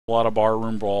a lot of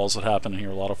barroom brawls that happen in here,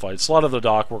 a lot of fights. A lot of the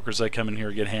dock workers, they come in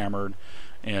here, get hammered,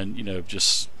 and, you know,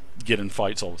 just get in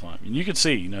fights all the time. And you can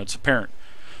see, you know, it's apparent.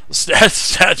 The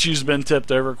statue's been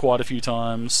tipped over quite a few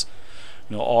times.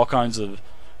 You know, all kinds of,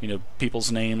 you know,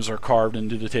 people's names are carved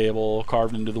into the table,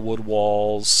 carved into the wood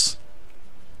walls.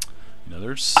 You know,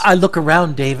 there's... I look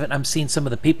around, David. I'm seeing some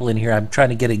of the people in here. I'm trying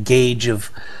to get a gauge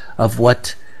of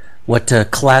what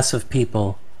class of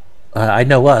people. I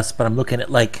know us, but I'm looking at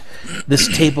like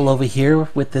this table over here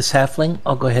with this halfling.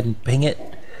 I'll go ahead and ping it.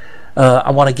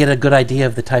 I want to get a good idea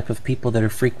of the type of people that are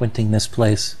frequenting this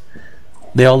place.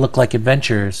 They all look like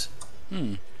adventurers.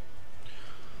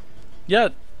 Yeah,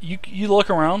 you look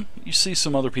around, you see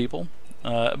some other people,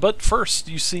 but first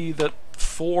you see that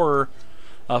four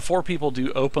people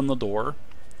do open the door,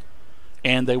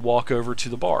 and they walk over to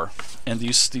the bar, and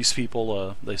these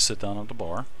people they sit down at the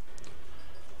bar.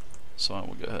 So I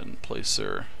will go ahead and place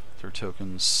their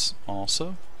tokens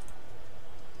also.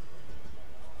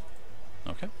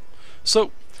 Okay,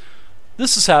 so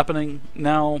this is happening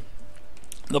now.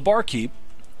 The barkeep,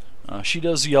 she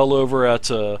does yell over at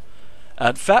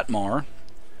Fatmar,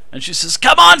 and she says,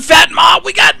 "Come on, Fatmar,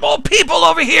 we got more people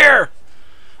over here.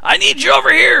 I need you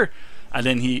over here." And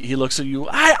then he looks at you.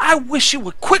 I wish you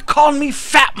would quit calling me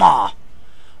Fatmar.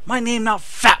 My name not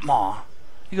Fatmar.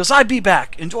 He goes, "I be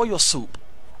back. Enjoy your soup."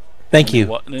 Thank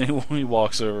you. And then he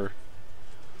walks over.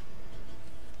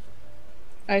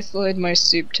 I slide my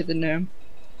soup to the gnome.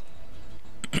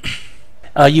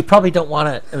 You probably don't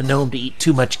want a gnome to eat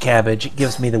too much cabbage. It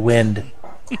gives me the wind.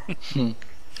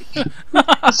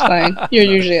 It's fine. You're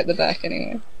usually at the back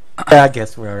anyway. I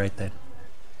guess we're alright then.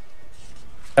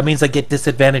 That means I get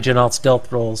disadvantage in all stealth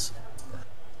rolls.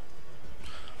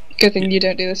 Good thing you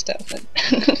don't do the stealth then.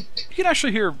 You can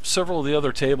actually hear several of the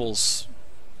other tables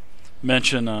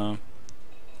mention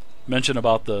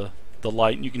about the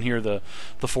light, and you can hear the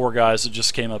four guys that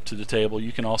just came up to the table.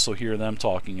 You can also hear them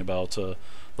talking about the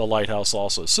lighthouse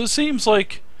also. So it seems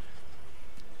like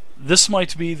this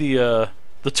might be the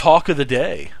talk of the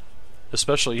day,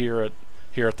 especially here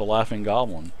at the Laughing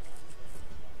Goblin.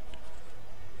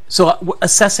 So,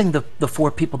 assessing the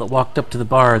four people that walked up to the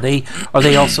bar, are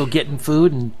they also getting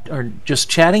food and or just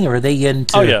chatting, or are they in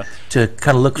to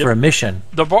kind of look for a mission?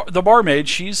 The barmaid,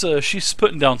 she's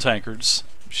putting down tankards.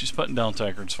 She's putting down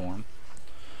tankards for them.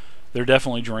 They're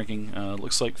definitely drinking.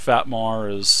 Looks like Fatmar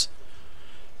is,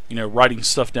 you know, writing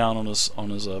stuff down on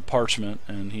his parchment,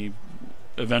 and he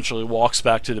eventually walks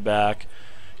back to the back.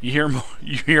 You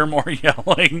hear more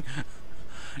yelling.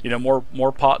 You know,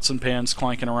 more pots and pans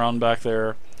clanking around back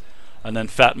there. And then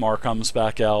Fatmar comes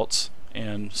back out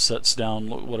and sets down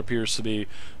what appears to be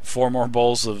 4 more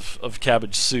bowls of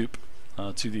cabbage soup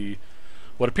to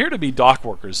what appear to be dock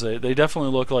workers. They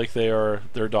definitely look like they're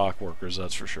dock workers,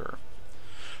 that's for sure.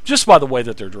 Just by the way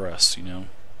that they're dressed, you know.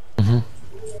 Mm-hmm.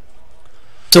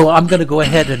 So I'm going to go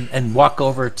ahead and walk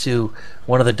over to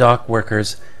one of the dock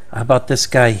workers. How about this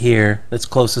guy here that's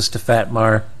closest to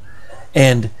Fatmar?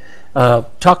 And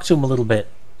talk to him a little bit.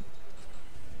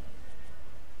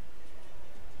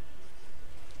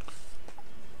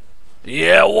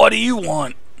 Yeah, what do you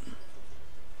want?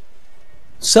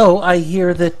 So I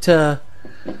hear that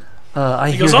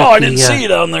He goes, "Oh, I didn't see you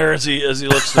down there." As he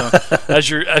looks down, as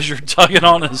you're tugging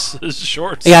on his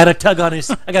shorts. Yeah, I got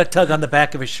to tug on the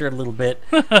back of his shirt a little bit,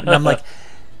 and I'm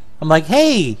like,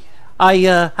 "Hey, how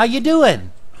you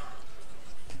doing?"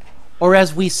 Or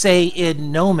as we say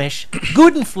in Gnomish,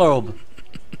 "Gutenflob."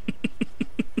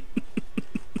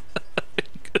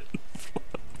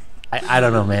 I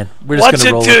don't know, man. We're just What's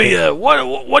gonna roll it to with you?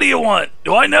 What do you want?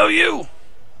 Do I know you?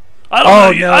 I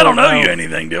don't know you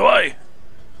anything, do I?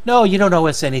 No, you don't owe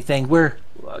us anything.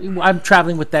 I'm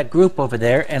traveling with that group over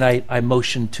there, and I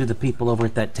motioned to the people over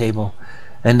at that table,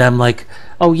 and I'm like,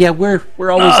 "Oh yeah, we're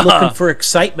always looking for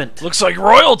excitement." Looks like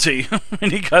royalty.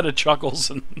 And he kind of chuckles.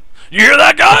 And you hear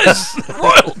that, guys?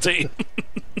 Royalty.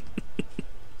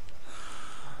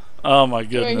 Oh my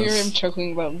goodness! I hear him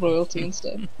chuckling about royalty and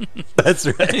stuff. That's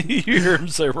right. You hear him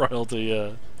say royalty,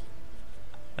 yeah.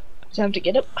 Time to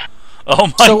get up. Oh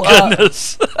my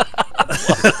goodness!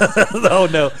 Oh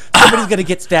no! Somebody's gonna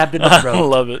get stabbed in the throat. I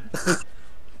love it.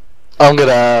 I'm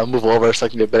gonna move over so I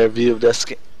can get a better view of this.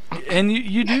 And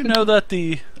you do know that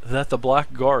the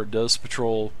Black Guard does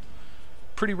patrol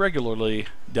pretty regularly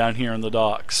down here in the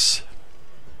docks.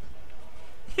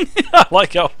 I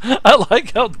like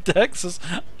how Dex is.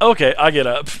 Okay, I get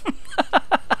up.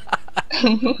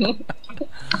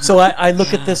 So I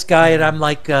look at this guy and I'm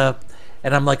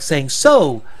like saying,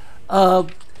 "So,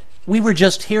 we were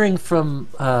just hearing from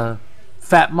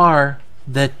Fatmar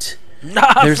that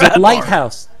there's a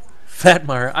lighthouse."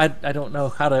 Fatmar, I don't know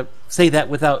how to say that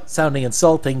without sounding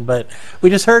insulting, but we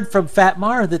just heard from Fat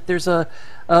Mar that there's a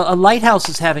lighthouse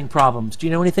is having problems. Do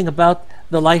you know anything about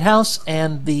the lighthouse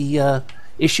and the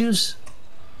issues?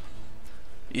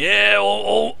 Yeah,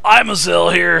 old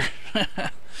Imazel here.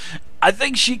 I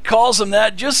think she calls him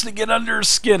that just to get under her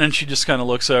skin, and she just kind of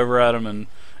looks over at him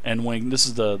and wink. This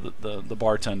is the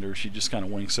bartender. She just kind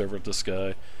of winks over at this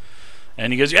guy,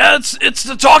 and he goes, "Yeah, it's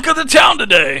the talk of the town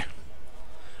today.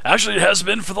 Actually, it has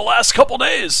been for the last couple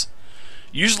days.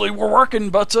 Usually we're working,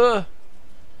 but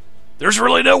there's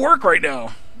really no work right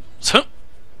now.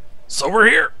 So we're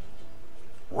here,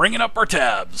 ringing up our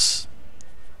tabs."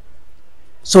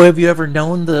 So have you ever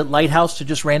known the lighthouse to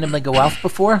just randomly go off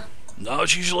before? No,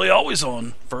 it's usually always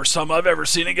on. First time I've ever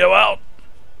seen it go out.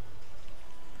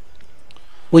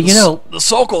 Well, you know, the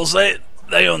Sokols,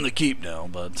 they own the keep now,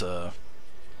 but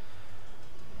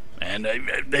and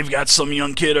they've got some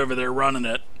young kid over there running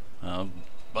it.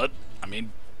 But I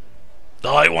mean,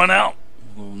 the light went out.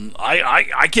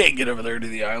 I can't get over there to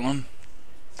the island.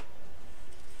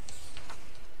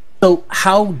 so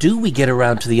how do we get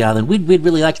around to the island? We'd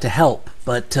really like to help,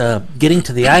 but getting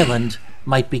to the island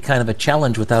might be kind of a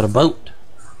challenge without a boat.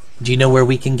 Do you know where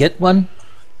we can get one?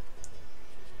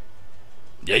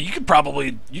 Yeah, you could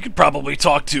probably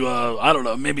talk to I don't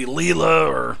know, maybe Leela,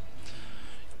 or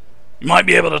you might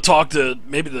be able to talk to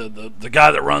maybe the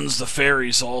guy that runs the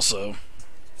ferries also.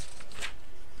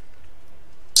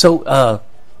 So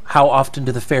how often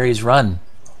do the ferries run?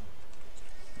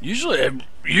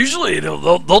 Usually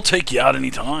they'll take you out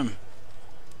anytime.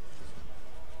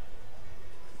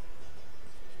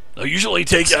 They'll usually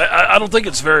take. I don't think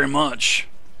it's very much.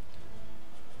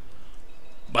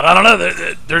 But I don't know.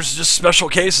 There's just special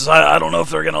cases. I don't know if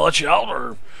they're going to let you out,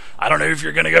 or I don't know if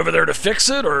you're going to go over there to fix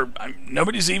it, or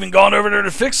nobody's even gone over there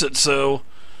to fix it. So,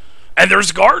 and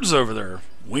there's guards over there.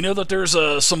 We know that there's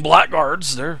some black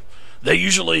guards there. They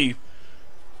usually,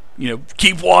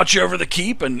 keep watch over the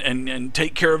keep and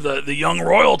take care of the young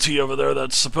royalty over there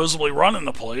that's supposedly running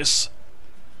the place.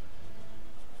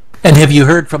 And have you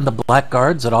heard from the black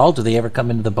guards at all? Do they ever come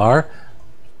into the bar?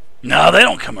 No, they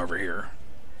don't come over here.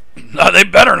 No, they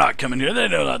better not come in here. They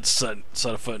know not to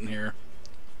set a foot in here.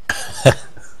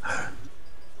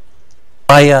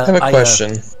 I have a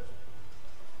question.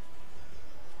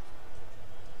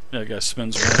 Yeah, the guy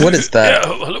spins around. What is that?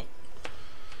 Yeah, hello.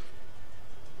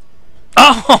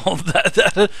 Oh,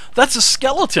 that's a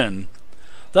skeleton.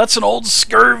 That's an old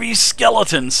scurvy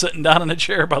skeleton sitting down in a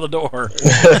chair by the door.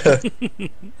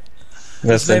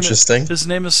 That's interesting. His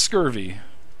name is Scurvy.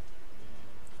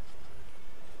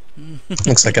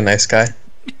 Looks like a nice guy.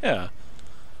 Yeah.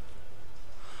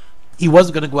 He was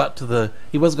going to go out to the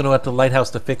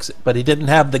lighthouse to fix it, but he didn't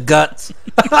have the guts.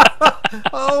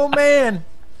 Oh man.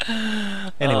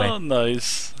 Anyway. Oh,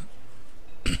 nice.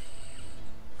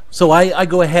 So I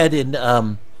go ahead and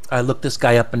I look this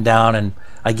guy up and down, and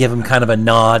I give him kind of a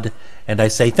nod, and I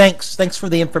say, thanks for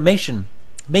the information.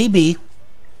 Maybe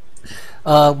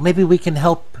we can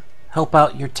help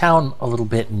out your town a little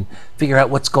bit and figure out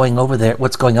what's going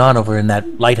on over in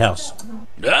that lighthouse.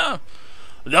 Yeah,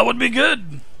 that would be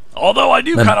good. Although I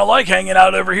do kind of like hanging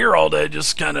out over here all day,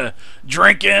 just kind of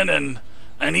drinking and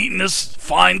eating this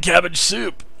fine cabbage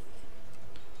soup.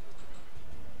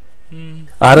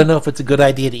 I don't know if it's a good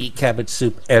idea to eat cabbage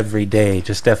soup every day,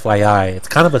 just FYI. It's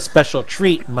kind of a special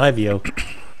treat in my view.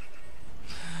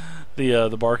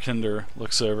 The bartender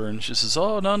looks over and she says,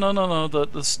 "Oh, no,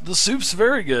 the soup's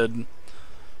very good."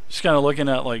 She's kind of looking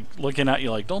at you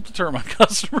like, "Don't deter my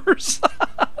customers."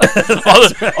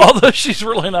 although she's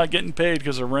really not getting paid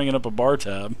because they're ringing up a bar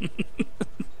tab.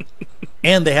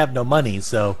 And they have no money,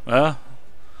 so I'll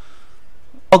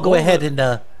go ahead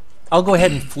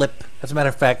and flip. As a matter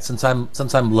of fact, since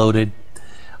I'm loaded,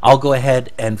 I'll go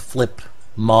ahead and flip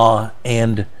Ma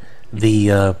and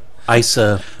the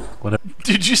Isa. Whatever.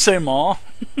 Did you say Ma?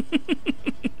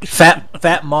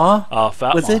 Fat Ma? Oh,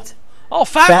 Fat was Ma. it? Oh,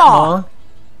 Fat Ma.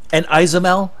 And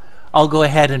Isabel, I'll go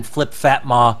ahead and flip Fat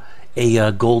Ma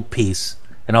a gold piece,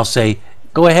 and I'll say,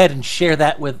 go ahead and share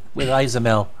that with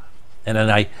Isabel, and then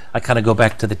I kind of go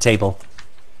back to the table.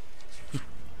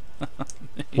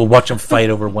 We'll watch them fight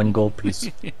over one gold piece.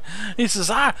 He says,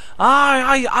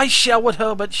 I share with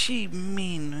her, but she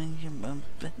mean.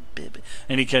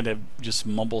 And he kind of just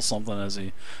mumbles something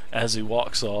as he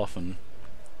walks off, and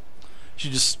she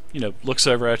just looks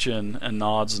over at you and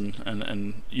nods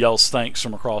and yells thanks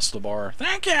from across the bar.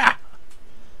 Thank you.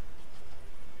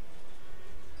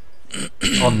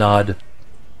 I'll nod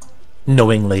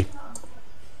knowingly.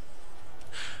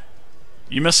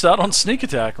 You missed out on sneak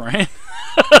attack, right?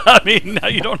 I mean, now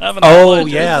you don't have an Oh alot,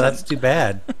 yeah, that's too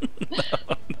bad. No.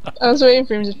 I was waiting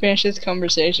for him to finish his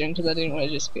conversation because I didn't want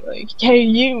to just be like, "Hey,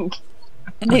 you,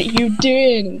 what are you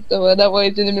doing?" So that way,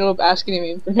 it's in the middle of asking him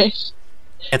information.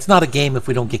 It's not a game if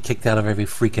we don't get kicked out of every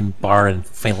freaking bar and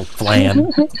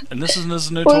flan. And this is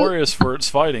notorious for its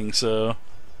fighting, so...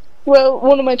 Well,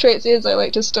 one of my traits is I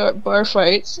like to start bar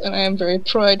fights, and I am very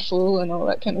prideful and all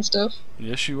that kind of stuff.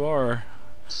 Yes, you are.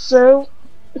 So,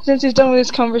 since he's done with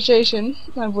this conversation,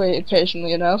 I've waited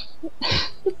patiently enough.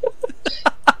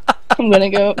 I'm gonna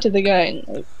go up to the guy and,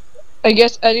 like, I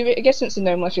guess since the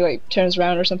gnome, I feel like turns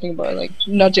around or something, but like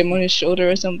nudge him on his shoulder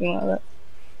or something like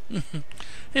that.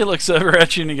 He looks over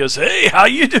at you and he goes, "Hey, how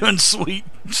you doing, sweet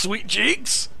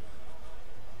cheeks?"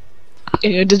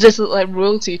 You know, does this look like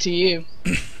royalty to you?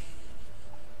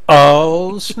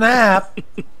 Oh, snap!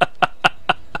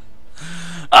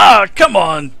 Ah, come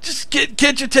on! Just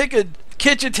can't you take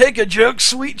a joke,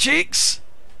 sweet cheeks?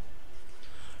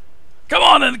 Come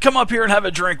on and come up here and have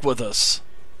a drink with us.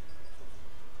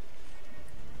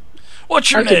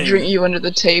 What's your I name? could drink you under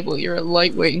the table. You're a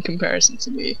lightweight in comparison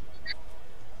to me.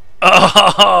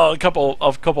 Oh, a couple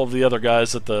of the other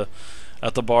guys at the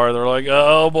bar, they're like,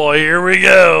 "Oh boy, here we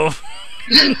go."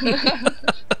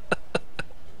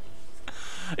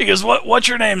 He goes, "What's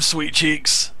your name, sweet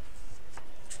cheeks?"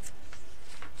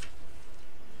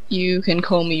 You can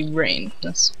call me Rain.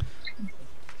 That's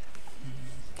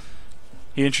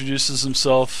He introduces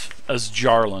himself as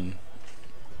Jarlin.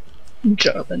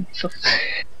 Jarlin.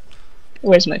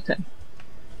 Where's my pen?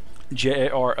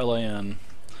 Jarlan.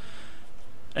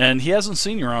 And he hasn't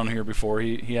seen you around here before.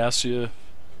 He asks you,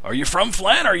 "Are you from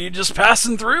Flan? Are you just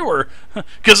passing through? Or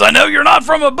because I know you're not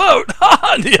from a boat."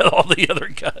 And all the other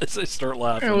guys, they start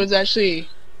laughing. I was actually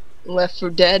left for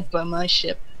dead by my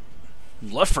ship.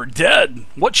 Left for dead?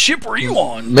 What ship were you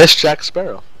on? Miss Jack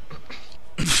Sparrow.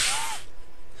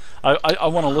 I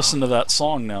want to listen to that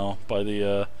song now by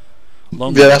the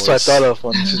Lonely Yeah, that's Boys. what I thought of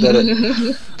when she did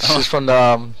it. She's from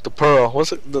the Pearl.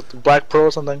 What's it? The Black Pearl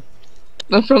or something?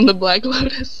 I'm from the Black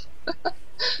Lotus.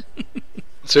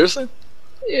 Seriously?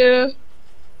 Yeah.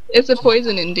 It's a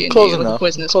poison Indian Close name with a enough.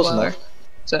 poisonous Close flower. enough.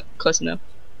 So, close enough.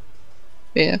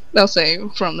 Yeah, they'll say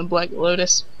from the Black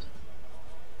Lotus.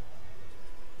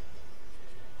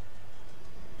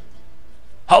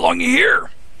 How long you here?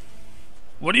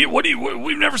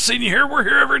 We've never seen you here. We're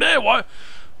here every day.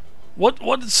 What's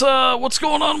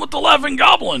going on with the Laughing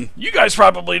Goblin? You guys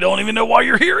probably don't even know why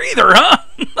you're here either,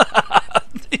 huh?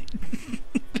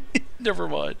 Never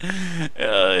mind.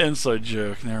 Inside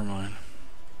joke. Never mind.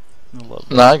 I love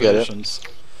I get it. expeditions.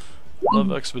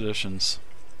 Love expeditions.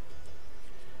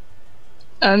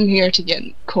 I'm here to get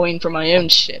coin for my own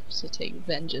ship to take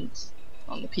vengeance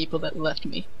on the people that left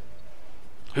me.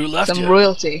 Who left Some you?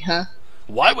 royalty, huh?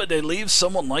 Why would they leave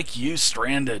someone like you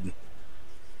stranded?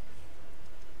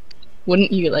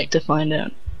 Wouldn't you like to find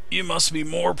out? You must be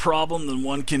more problem than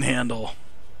one can handle.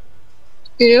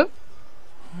 Yeah.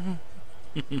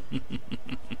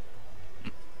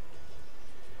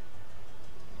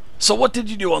 So what did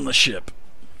you do on the ship?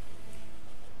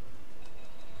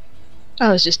 I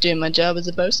was just doing my job as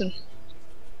a bosun.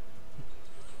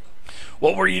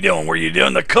 What were you doing? Were you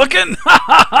doing the cooking?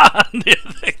 The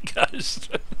other guys.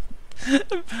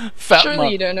 Fat Surely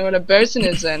mom. you don't know what a bosun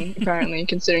is then, apparently,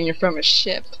 considering you're from a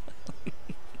ship.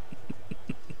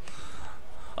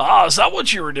 Ah, is that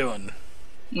what you were doing?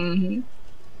 Mm-hmm.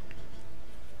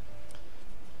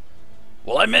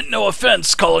 Well, I meant no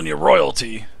offense calling you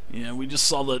royalty. Yeah, we just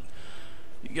saw that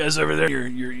you guys over there,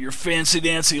 your fancy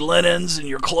dancy linens and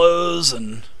your clothes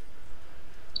and...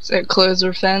 So clothes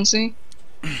are fancy?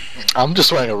 I'm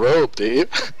just wearing a robe, dude.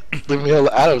 Leave me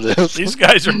out of this. These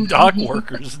guys are dock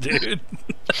workers, dude.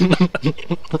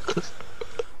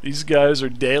 These guys are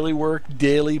daily work,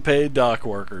 daily paid dock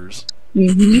workers.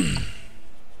 Mm-hmm.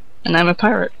 And I'm a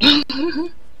pirate.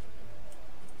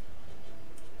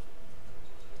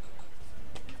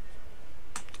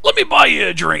 Let me buy you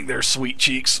a drink there, sweet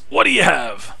cheeks. What do you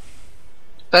have?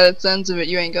 By the sounds of it,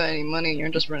 you ain't got any money and you're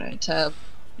just running a tab.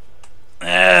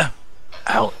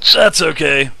 Ouch. That's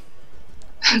okay.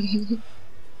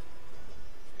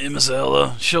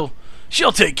 Imazella,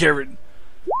 she'll take care of it.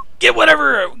 Get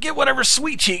whatever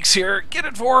sweet cheeks here. Get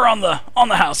it for her on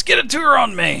the house. Get it to her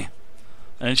on me.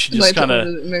 And she just kind of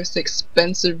the most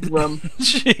expensive rum.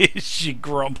 she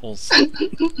grumbles.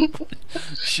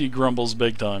 She grumbles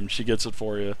big time. She gets it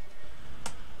for you.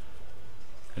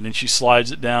 And then she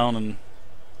slides it down and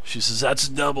she says, "That's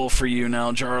double for you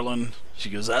now, Jarlin." She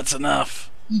goes, "That's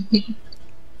enough."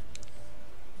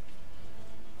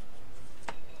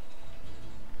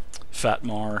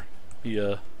 Fatmar, he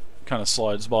kind of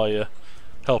slides by you,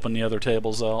 helping the other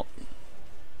tables out.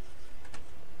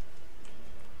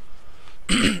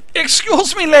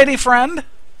 Excuse me, lady friend.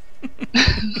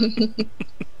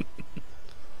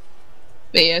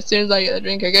 But yeah, as soon as I get a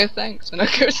drink, I go thanks, and I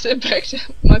go sit back to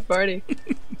my party.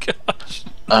 Gosh.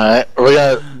 Alright,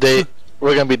 we're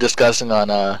gonna be discussing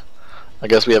on I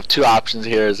guess we have two options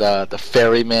here: is the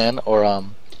ferryman or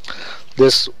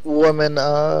this woman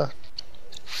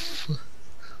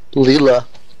Leela.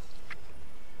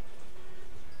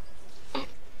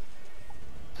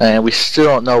 And we still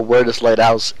don't know where this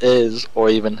lighthouse is, or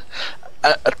even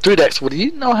 3Dex. Would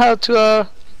you know how to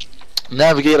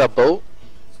navigate a boat?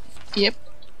 Yep.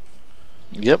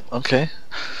 Yep. Okay.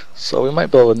 So we might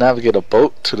be able to navigate a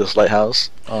boat to this lighthouse.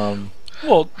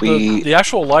 Well, the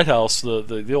actual lighthouse,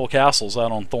 the old castle's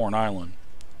out on Thorn Island.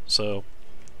 So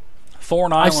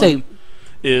Thorn Island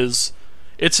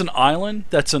it's an island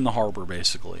that's in the harbor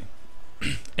basically,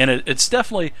 and it's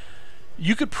definitely,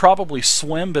 you could probably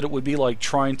swim, but it would be like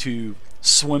trying to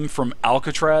swim from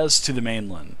Alcatraz to the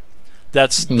mainland.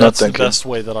 That's the best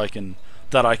way that I can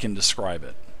describe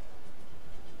it.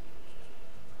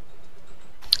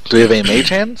 Do we have any mage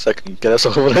hands that can get us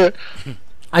over there?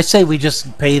 I say we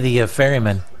just pay the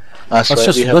ferryman. Let's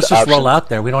just roll out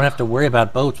there. We don't have to worry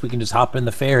about boats. We can just hop in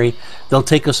the ferry. They'll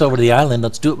take us over to the island.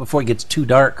 Let's do it before it gets too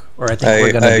dark, or I think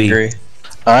we're going to be. I agree.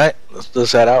 All right,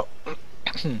 let's head out.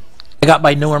 I got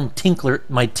my Tinker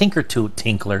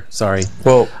Tinkler. Sorry.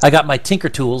 Well, I got my Tinker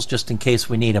tools just in case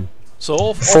we need them.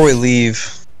 So before we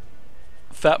leave,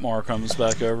 Fatmar comes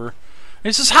back over.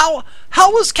 He says, "How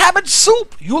was cabbage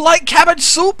soup? You like cabbage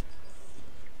soup?"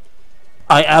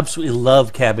 I absolutely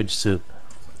love cabbage soup.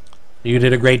 You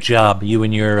did a great job, you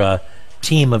and your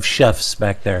team of chefs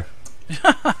back there.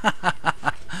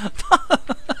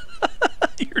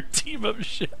 Your team of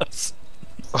chefs.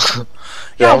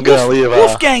 Yeah, I'm gonna leave.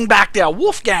 Wolfgang back there,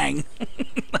 Wolfgang.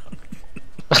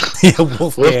 Yeah,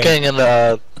 Wolfgang and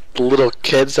the little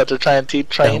kids that they're trying to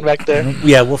train back there.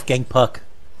 Yeah, Wolfgang Puck.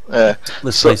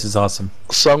 This place is awesome.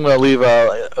 So I'm gonna leave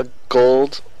a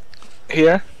gold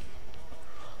here.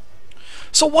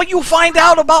 So what you find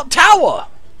out about Tower?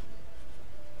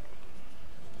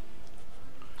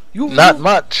 Not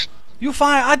much. You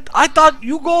find I thought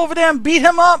you go over there and beat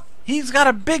him up. He's got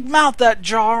a big mouth, that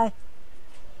Jarl.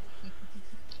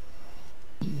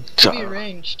 To be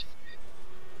arranged.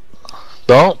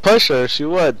 Don't push her. She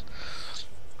would.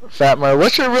 Fatmar,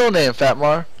 what's your real name,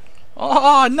 Fatmar?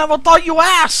 Oh, I never thought you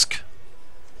ask.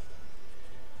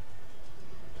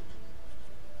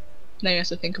 Now you have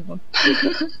to think of one.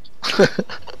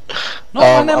 No,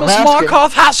 my name is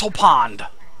Markov Hasselpond.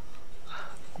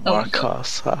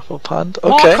 Markov Hasselpond.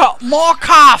 Okay.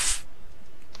 Markov.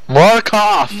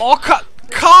 Hasselpond.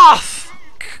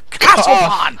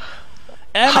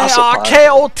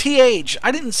 Markoth.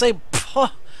 I didn't say puh.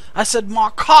 I said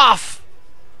Markov.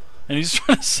 And he's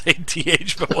trying to say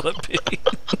th, but will it be?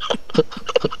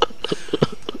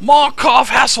 Markov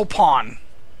Hasselpond.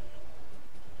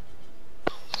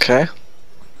 Okay.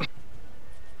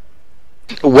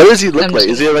 What does he look like?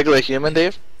 Is he a regular human,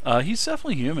 Dave? He's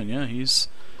definitely human. Yeah, he's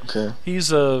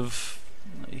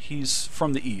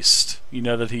from the east. You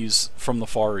know that he's from the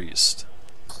Far East.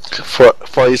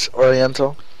 Far East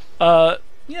Oriental. Yeah,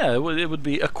 it would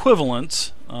be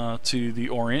equivalent to the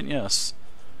Orient. Yes,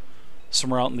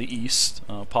 somewhere out in the east,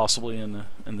 possibly in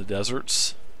the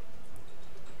deserts.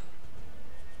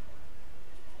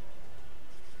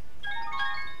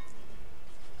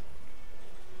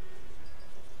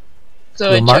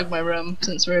 So I chug my rum,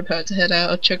 since we're about to head out.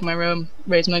 I'll chug my rum,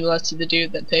 raise my glass to the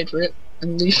dude that paid for it,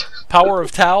 and leave. Power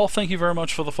of Tau, thank you very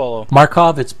much for the follow.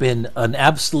 Markov, it's been an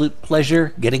absolute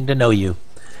pleasure getting to know you.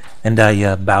 And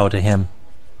I bow to him.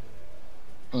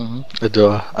 I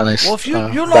do a nice well, if you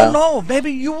don't know,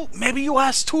 maybe you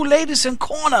ask two ladies in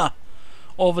corner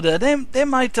over there. They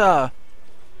might let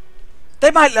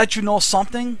you know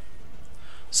something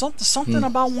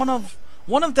about one of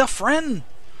their friend.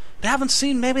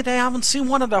 Maybe they haven't seen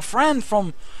one of their friend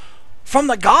from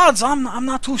the gods. I'm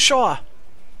not too sure.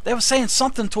 They were saying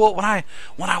something to it when I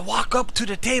walk up to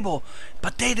the table,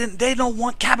 but they don't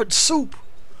want cabbage soup.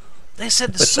 They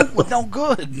said the soup was no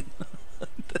good.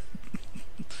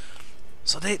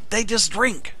 So they just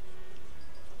drink.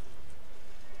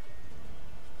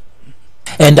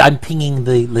 And I'm pinging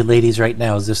the ladies right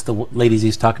now. Is this the ladies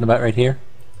he's talking about right here?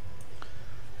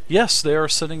 Yes, they are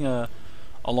sitting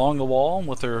along the wall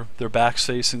with their backs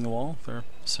facing the wall. They're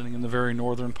sitting in the very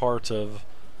northern part of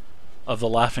the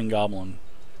Laughing Goblin.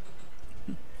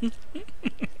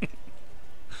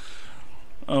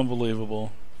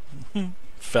 Unbelievable.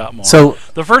 Fatmar. So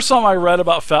the first time I read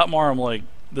about Fatmar, I'm like,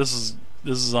 this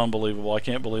is unbelievable. I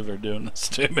can't believe they're doing this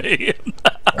to me.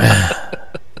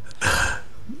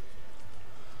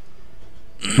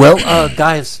 Well,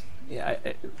 guys,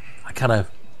 I kind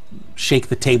of shake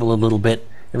the table a little bit.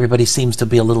 Everybody seems to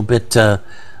be a little bit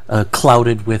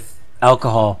clouded with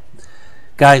alcohol.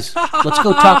 Guys, let's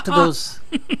go talk to those.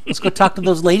 Let's go talk to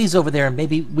those ladies over there, and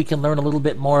maybe we can learn a little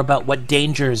bit more about what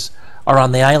dangers are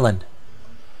on the island.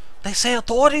 They say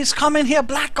authorities come in here,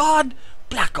 Blackguard.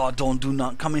 Blackguard don't do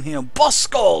nothing. Come in here and bust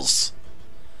skulls.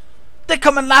 They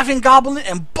come in Laughing Goblin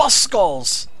and bust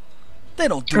skulls. They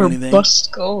don't do anything. Bust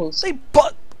skulls.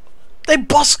 They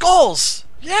bust skulls.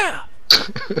 Yeah.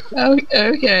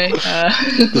 Okay.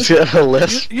 Does he have a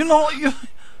list? You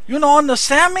know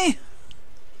understand me?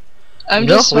 I'm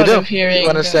No, just sort we do. of hearing. We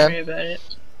understand. Don't worry about it.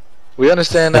 We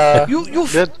understand.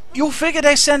 You figure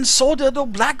they send soldier the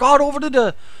Blackguard over to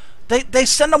the they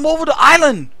send them over the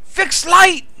island. Fix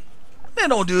light. They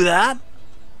don't do that.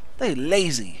 They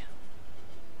lazy.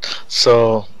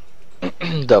 So,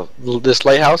 this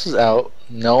lighthouse is out.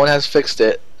 No one has fixed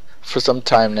it for some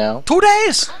time now. 2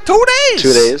 days. 2 days.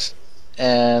 2 days,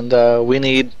 and we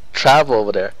need travel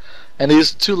over there. And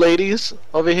these two ladies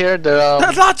over here, they're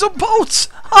There's lots of boats.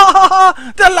 Ha ha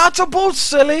ha. There are lots of boats,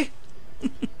 silly.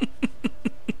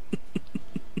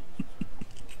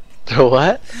 they're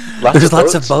what? There's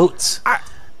lots of boats.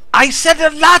 I said there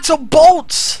are lots of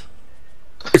boats.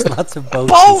 There's lots of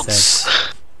boats.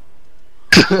 Boats.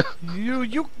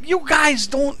 You guys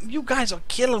don't. You guys are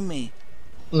killing me.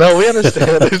 No, we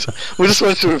understand. We just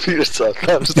want you to repeat yourself.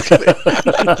 No, I'm just kidding.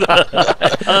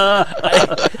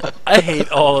 I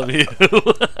hate all of you.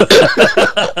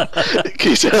 Can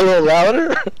you say it a little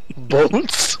louder?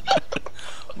 Boats?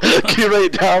 Can you write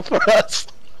it down for us?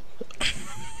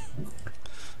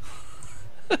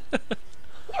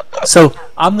 So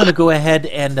I'm going to go ahead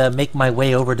and make my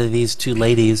way over to these two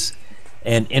ladies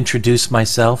and introduce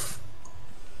myself.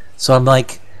 So I'm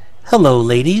like, hello,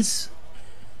 ladies.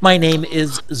 My name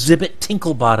is Zibbit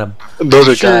Tinklebottom. Those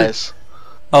are guys.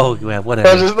 Oh, yeah, whatever.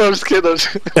 I'm just kidding.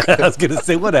 I was going to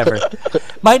say whatever.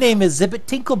 My name is Zibbit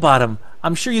Tinklebottom.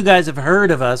 I'm sure you guys have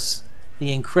heard of us,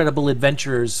 the incredible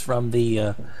adventurers from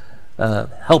the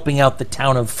helping out the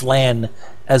town of Flan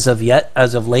as of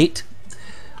late.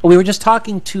 We were just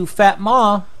talking to Fat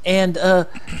Ma, and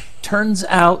turns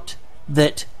out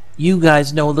that you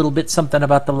guys know a little bit something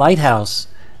about the lighthouse.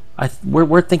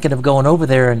 We're thinking of going over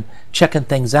there and checking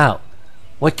things out.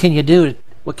 What can you do?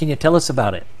 What can you tell us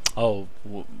about it? Oh,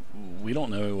 we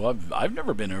don't know. I've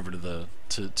never been over to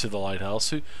the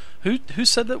lighthouse. Who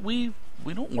said that we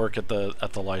don't work at the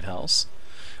lighthouse?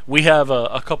 We have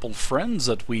a couple friends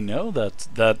that we know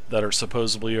that are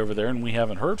supposedly over there, and we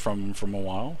haven't heard from them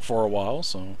for a while.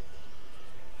 So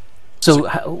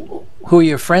who are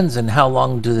your friends, and how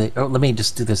long do they? Oh, let me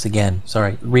just do this again.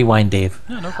 Sorry, rewind, Dave.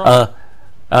 Yeah, no problem.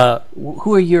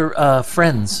 Who are your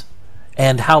friends,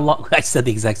 and how long? I said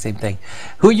the exact same thing.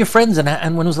 Who are your friends,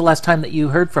 and when was the last time that you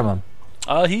heard from him?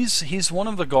 He's one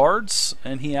of the guards,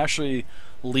 and he actually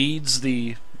leads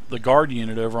the guard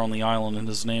unit over on the island, and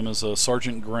his name is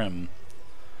Sergeant Grimm.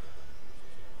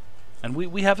 And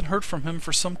we haven't heard from him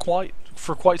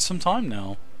for quite some time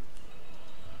now.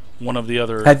 One of the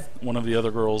other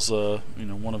girls,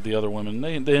 one of the other women,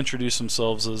 they introduce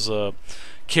themselves as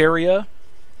Carria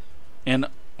and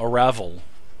Aravel.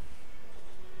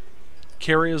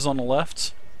 Carria is on the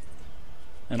left,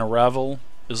 and Aravel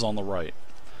is on the right.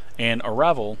 And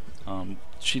Aravel,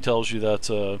 she tells you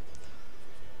that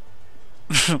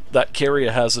that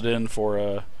Carria has it in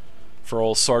for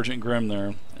old Sergeant Grimm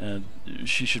there, and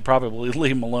she should probably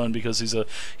leave him alone because he's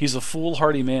a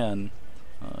foolhardy man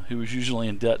who is usually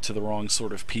in debt to the wrong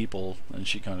sort of people. And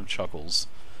she kind of chuckles.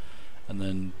 And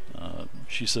then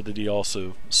she said that he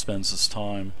also spends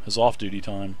his off-duty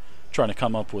time trying to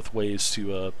come up with ways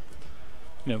to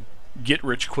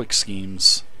get-rich-quick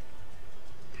schemes.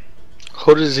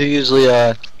 Who does he usually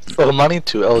owe money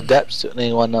to? Owe debts to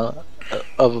anyone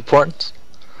of importance?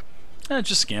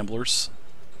 Just gamblers.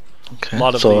 Okay. A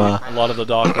lot of the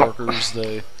dock workers,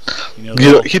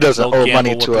 he doesn't owe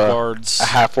money to a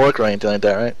half orc or anything like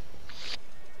that, right?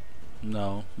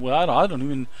 No. Well, I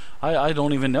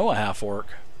don't even know a half orc.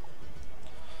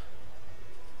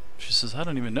 She says I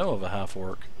don't even know of a half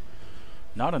orc.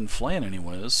 Not in Flan,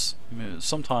 anyways. I mean,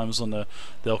 sometimes when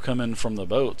they'll come in from the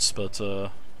boats, but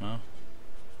no.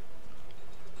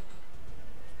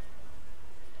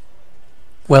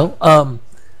 Well,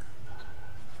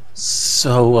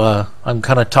 so I'm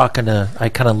kind of I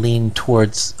kind of lean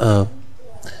towards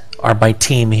my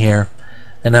team here,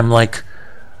 and I'm like,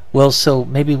 well, so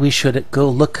maybe we should go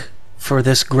look for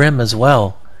this Grimm as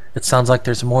well. It sounds like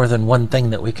there's more than one thing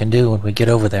that we can do when we get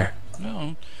over there.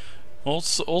 No. Old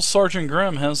Sergeant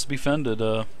Grimm has befriended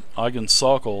against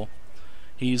Sokol.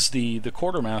 He's the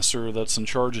quartermaster that's in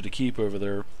charge of the keep over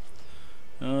there.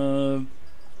 The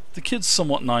kid's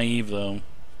somewhat naive, though.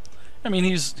 I mean,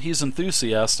 he's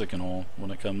enthusiastic and all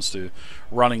when it comes to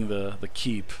running the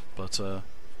keep, but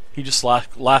he just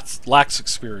lacks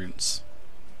experience.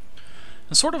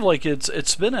 And sort of like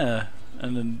it's been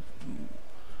an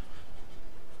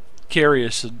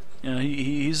curious.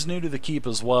 He's new to the keep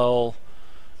as well,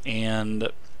 and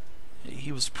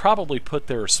he was probably put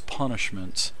there as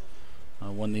punishment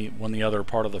when the other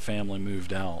part of the family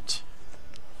moved out.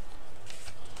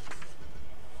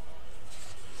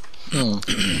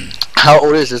 How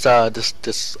old is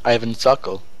this Ivan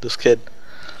Sokol, this kid?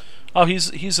 Oh,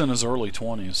 he's in his early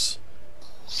 20s.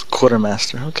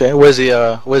 Quartermaster. Okay. Was he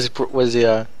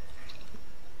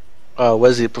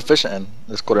proficient in,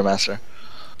 this quartermaster?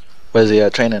 Was he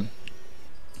training?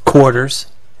 Quarters.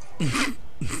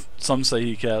 Some say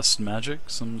he casts magic.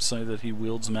 Some say that he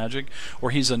wields magic,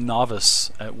 or he's a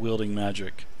novice at wielding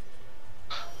magic.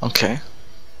 Okay.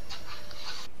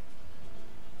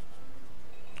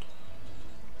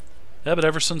 Yeah, but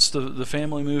ever since the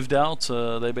family moved out,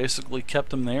 they basically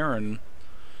kept him there, and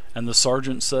the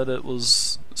sergeant said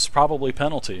it's probably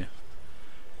penalty,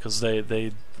 because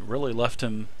they really left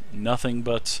him nothing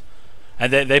but,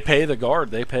 and they pay the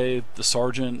guard, they pay the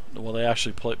sergeant. Well, they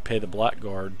actually pay the black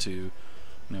guard to,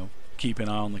 keep an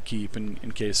eye on the keep in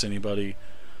case anybody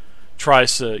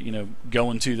tries to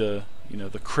go into the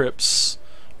the crypts,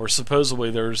 or supposedly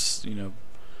there's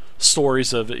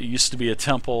stories of it used to be a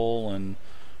temple, and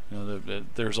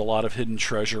there's a lot of hidden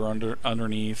treasure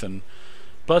underneath,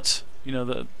 but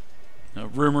the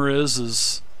rumor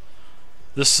is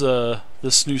this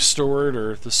new steward,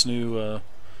 or this new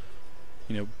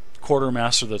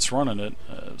quartermaster that's running it,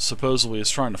 supposedly is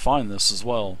trying to find this as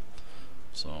well.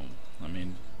 So I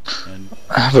mean, and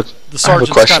the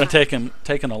sergeant's kind of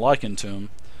taken a liking to him,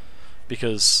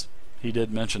 because he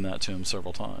did mention that to him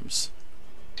several times.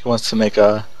 He wants to make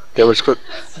a get rich quick.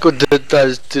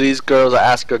 Do these girls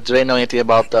ask her? Do they know anything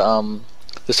about the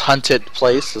this hunted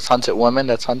place, this hunted woman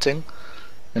that's hunting?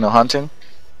 Hunting.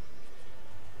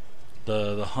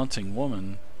 The hunting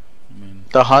woman. I mean,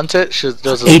 the hunted.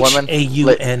 There's a woman.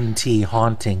 H-A-U-N-T,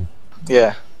 haunting.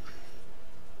 Yeah.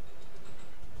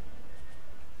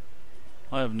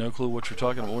 I have no clue what you're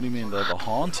talking about. What do you mean by the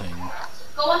haunting?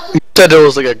 You said there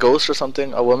was like a ghost or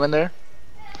something, a woman there?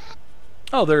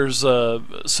 Oh, there's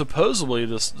supposedly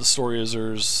the story is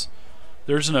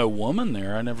there's no woman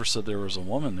there. I never said there was a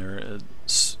woman there.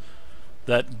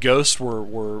 That ghosts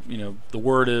were the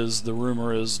word is, the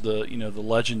rumor is, the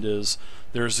legend is,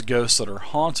 there's ghosts that are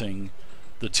haunting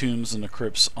the tombs and the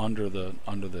crypts under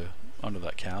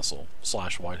that castle /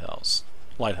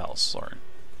 lighthouse. Sorry.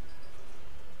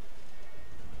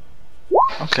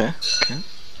 Okay.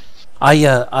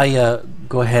 I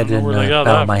go ahead and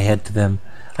bow my head to them.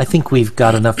 I think we've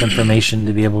got enough information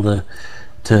to be able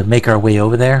to make our way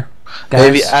over there, guys.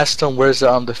 Maybe ask them where's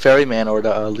the ferryman or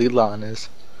the Leland is.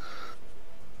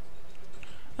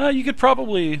 You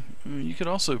could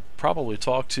also probably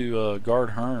talk to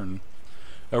Guard Hearn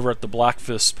over at the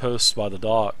Blackfist post by the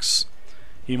docks.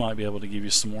 He might be able to give you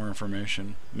some more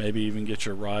information. Maybe even get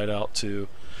your ride out to.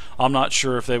 I'm not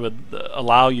sure if they would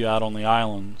allow you out on the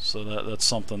island, so that's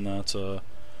something that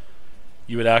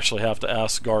you would actually have to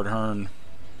ask Guard Hearn.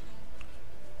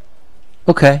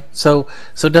 Okay, so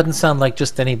it doesn't sound like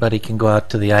just anybody can go out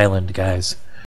to the island, guys.